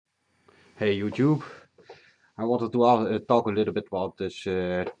Hey YouTube, I wanted to talk a little bit about this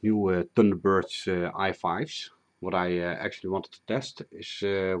new Thunderbird's i5s. What I actually wanted to test is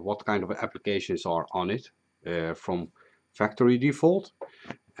what kind of applications are on it from factory default,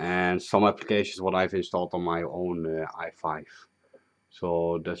 and some applications what I've installed on my own i5.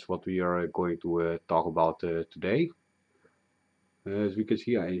 So that's what we are going to talk about today. As we can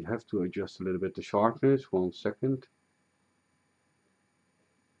see, I have to adjust a little bit the sharpness. 1 second.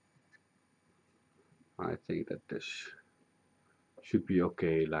 I think that this should be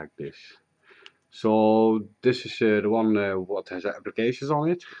okay like this. So this is the one what has applications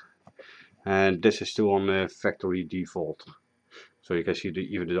on it, and this is still on factory default. So you can see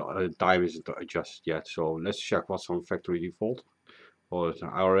even the time isn't adjusted yet. So let's check what's on factory default. Well,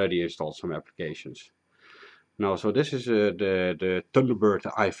 I already installed some applications. Now, so this is the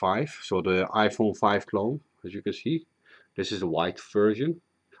Thunderbird i5, so the iPhone 5 clone, as you can see. This is the white version.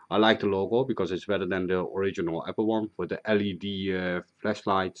 I like the logo because it's better than the original Apple one with the LED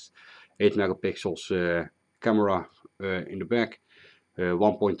flashlights, 8 megapixels camera in the back,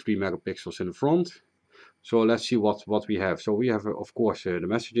 1.3 megapixels in the front. So let's see what we have. So we have of course the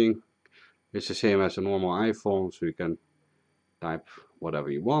messaging. It's the same as a normal iPhone, so you can type whatever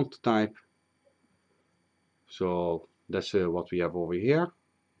you want to type. So that's what we have over here.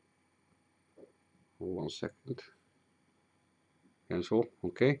 1 second. Cancel.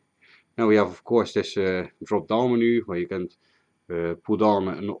 Okay. Now we have of course this drop down menu where you can put on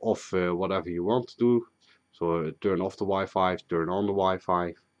and off whatever you want to do. So turn off the Wi-Fi, turn on the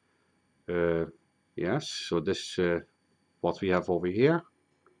Wi-Fi. Yes, so this is what we have over here.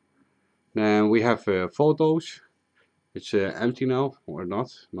 Then we have photos. It's empty now, or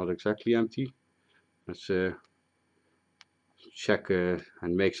not exactly empty. Let's check and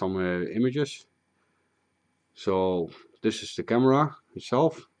make some images. So this is the camera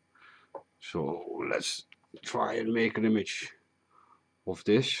itself. So let's try and make an image of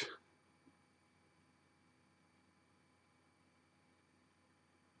this.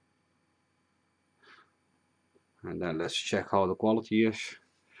 And then let's check how the quality is.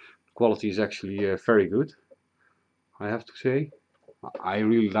 The quality is actually very good, I have to say. I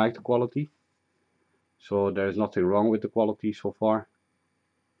really like the quality. So there's nothing wrong with the quality so far.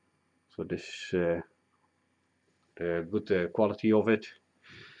 So this is the good quality of it.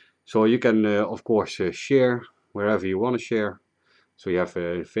 So you can of course share wherever you want to share. So you have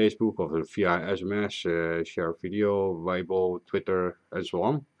Facebook or via SMS, share video, Weibo, Twitter, and so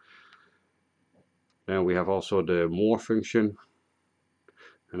on. Then we have also the more function,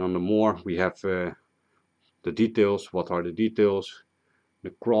 and on the more we have the details. What are the details?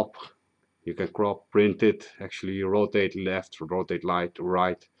 The crop. You can crop, print it, actually rotate left, rotate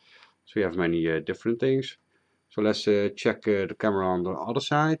right. So you have many different things. So let's check the camera on the other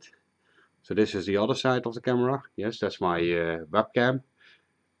side. So this is the other side of the camera. Yes, that's my webcam.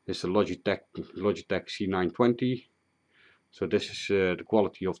 This is the Logitech C920. So this is the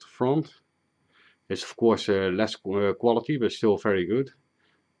quality of the front. It's of course less quality, but still very good.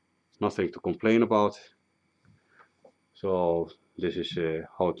 Nothing to complain about. So this is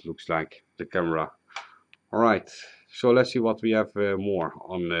how it looks like, the camera. Alright, so let's see what we have more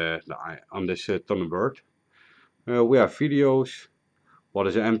on this Thunderbird. We have videos. What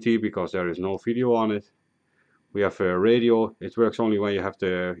is empty because there is no video on it. We have a radio. It works only when you have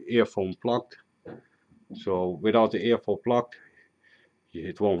the earphone plugged. So without the earphone plugged,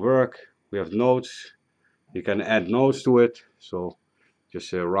 it won't work. We have notes. You can add notes to it. So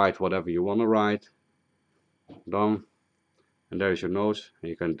just write whatever you want to write. Done. And there is your notes. And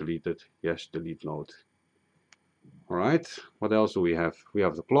you can delete it. Yes, delete note. Alright, what else do we have? We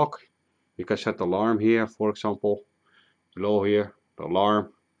have the clock. You can set the alarm here, for example. Below here, the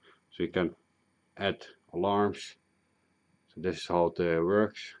alarm. So you can add alarms. So this is how it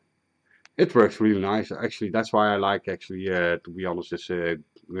works. It works really nice. Actually, that's why I like to be honest, this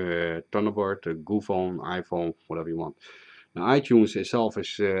Thunderbird, goophone, iPhone, whatever you want. Now, iTunes itself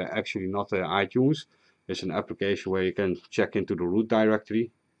is actually not iTunes. It's an application where you can check into the root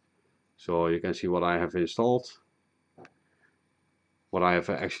directory. So you can see what I have installed. What I have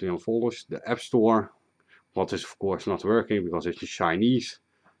actually on folders. The App Store. What is of course not working because it's in Chinese.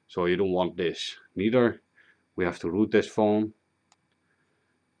 So you don't want this neither. We have to root this phone.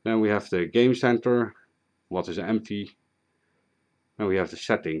 Then we have the Game Center. What is empty. Then we have the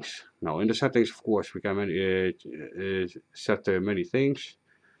settings. Now in the settings of course we can set many things.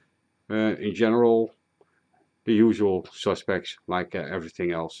 In general, the usual suspects like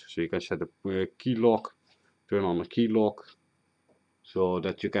everything else. So you can set a key lock, turn on the key lock so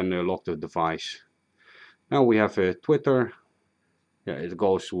that you can lock the device. Now we have Twitter, yeah, it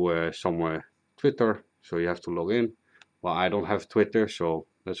goes to some Twitter, so you have to log in. Well, I don't have Twitter, so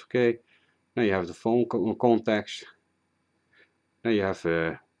that's okay. Then you have the phone contacts. Then you have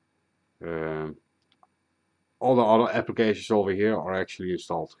um, all the other applications over here are actually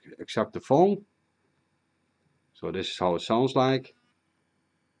installed, except the phone. So this is how it sounds like.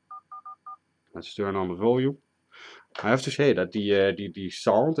 Let's turn on the volume. I have to say that the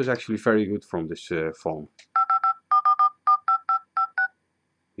sound is actually very good from this phone.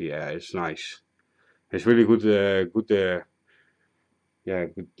 Yeah, it's nice. It's really good, yeah,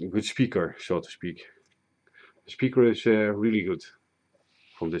 good speaker, so to speak. The speaker is really good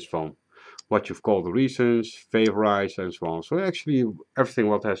from this phone. What you've called the recents, favorites, and so on. So actually everything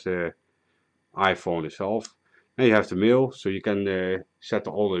what has the iPhone itself. And you have the mail, so you can set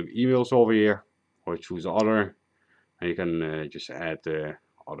all the emails over here, or choose other, and you can just add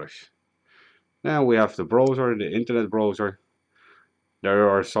others. Now we have the browser, the internet browser. There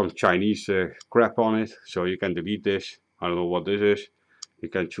are some Chinese crap on it, so you can delete this. I don't know what this is. You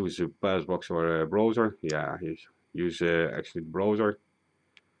can choose a Passbox or a browser. Yeah, use actually the browser.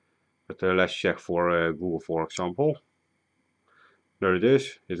 But let's check for Google, for example. There it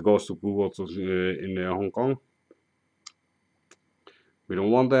is. It goes to Google in Hong Kong. We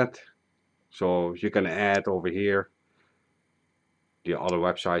don't want that. So you can add over here the other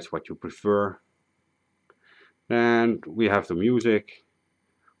websites what you prefer. And we have the music.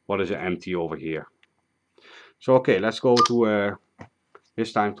 What is empty over here? So okay, let's go to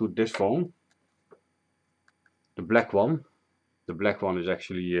this time to this phone, the black one. The black one is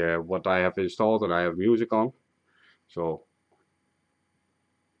actually what I have installed and I have music on. So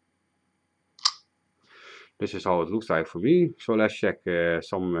this is how it looks like for me. So let's check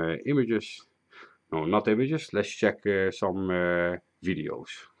some images. No, not images. Let's check some videos.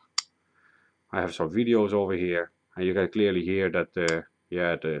 I have some videos over here, and you can clearly hear that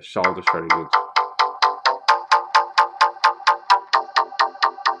yeah, the sound is very good.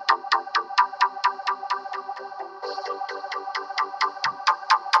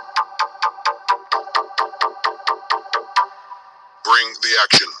 Bring the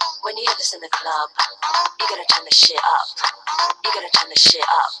action. When you hear this in the club, you gotta turn the shit up. You gotta turn the shit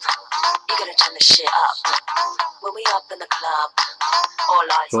up. You gotta turn the shit up. When we up in the club, all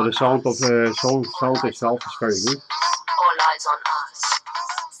eyes so on the sound us. of the sound itself is very good. All eyes on us.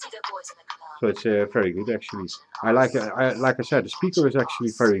 See the boys in the club. So it's very good actually. Like I said, the speaker is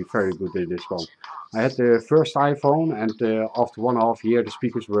actually very good in this one. I had the first iPhone, and after 1.5 years, the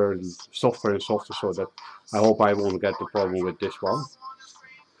speakers were softer and softer. So that I hope I won't get the problem with this one.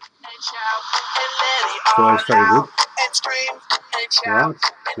 So it's very good. Right,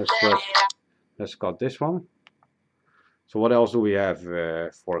 let's cut this one. So what else do we have?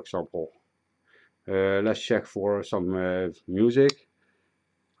 For example, let's check for some music.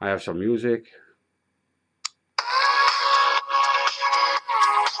 I have some music.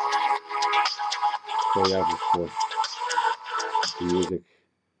 So you have, of course, the music,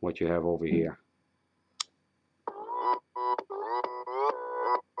 what you have over here.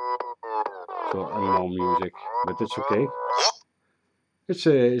 So unknown music, but it's okay.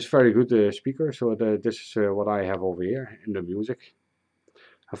 It's very good speaker. So this is what I have over here in the music.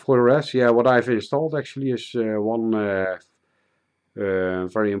 And for the rest, yeah, what I've installed actually is one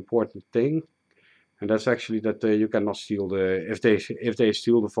very important thing, and that's actually that you cannot steal the if they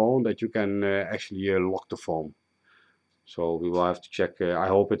steal the phone, that you can actually lock the phone. So we will have to check. I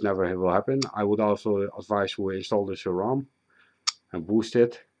hope it never will happen. I would also advise to install this ROM and boost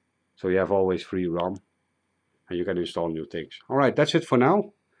it, so you have always free ROM and you can install new things. Alright, that's it for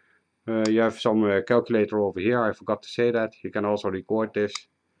now. You have some calculator over here. I forgot to say that. You can also record this.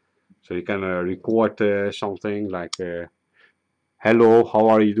 So you can record something like hello, how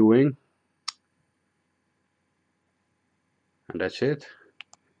are you doing? And that's it.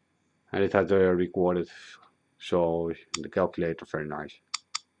 And it had recorded. So the calculator, very nice.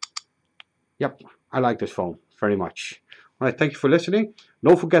 Yep, I like this phone very much. Alright, thank you for listening.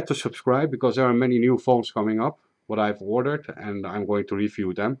 Don't forget to subscribe, because there are many new phones coming up, what I've ordered, and I'm going to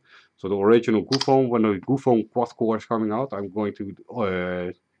review them. So the original goophone, when the goophone quad core is coming out, I'm going to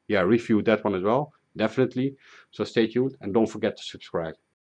yeah, review that one as well, definitely. So stay tuned and don't forget to subscribe.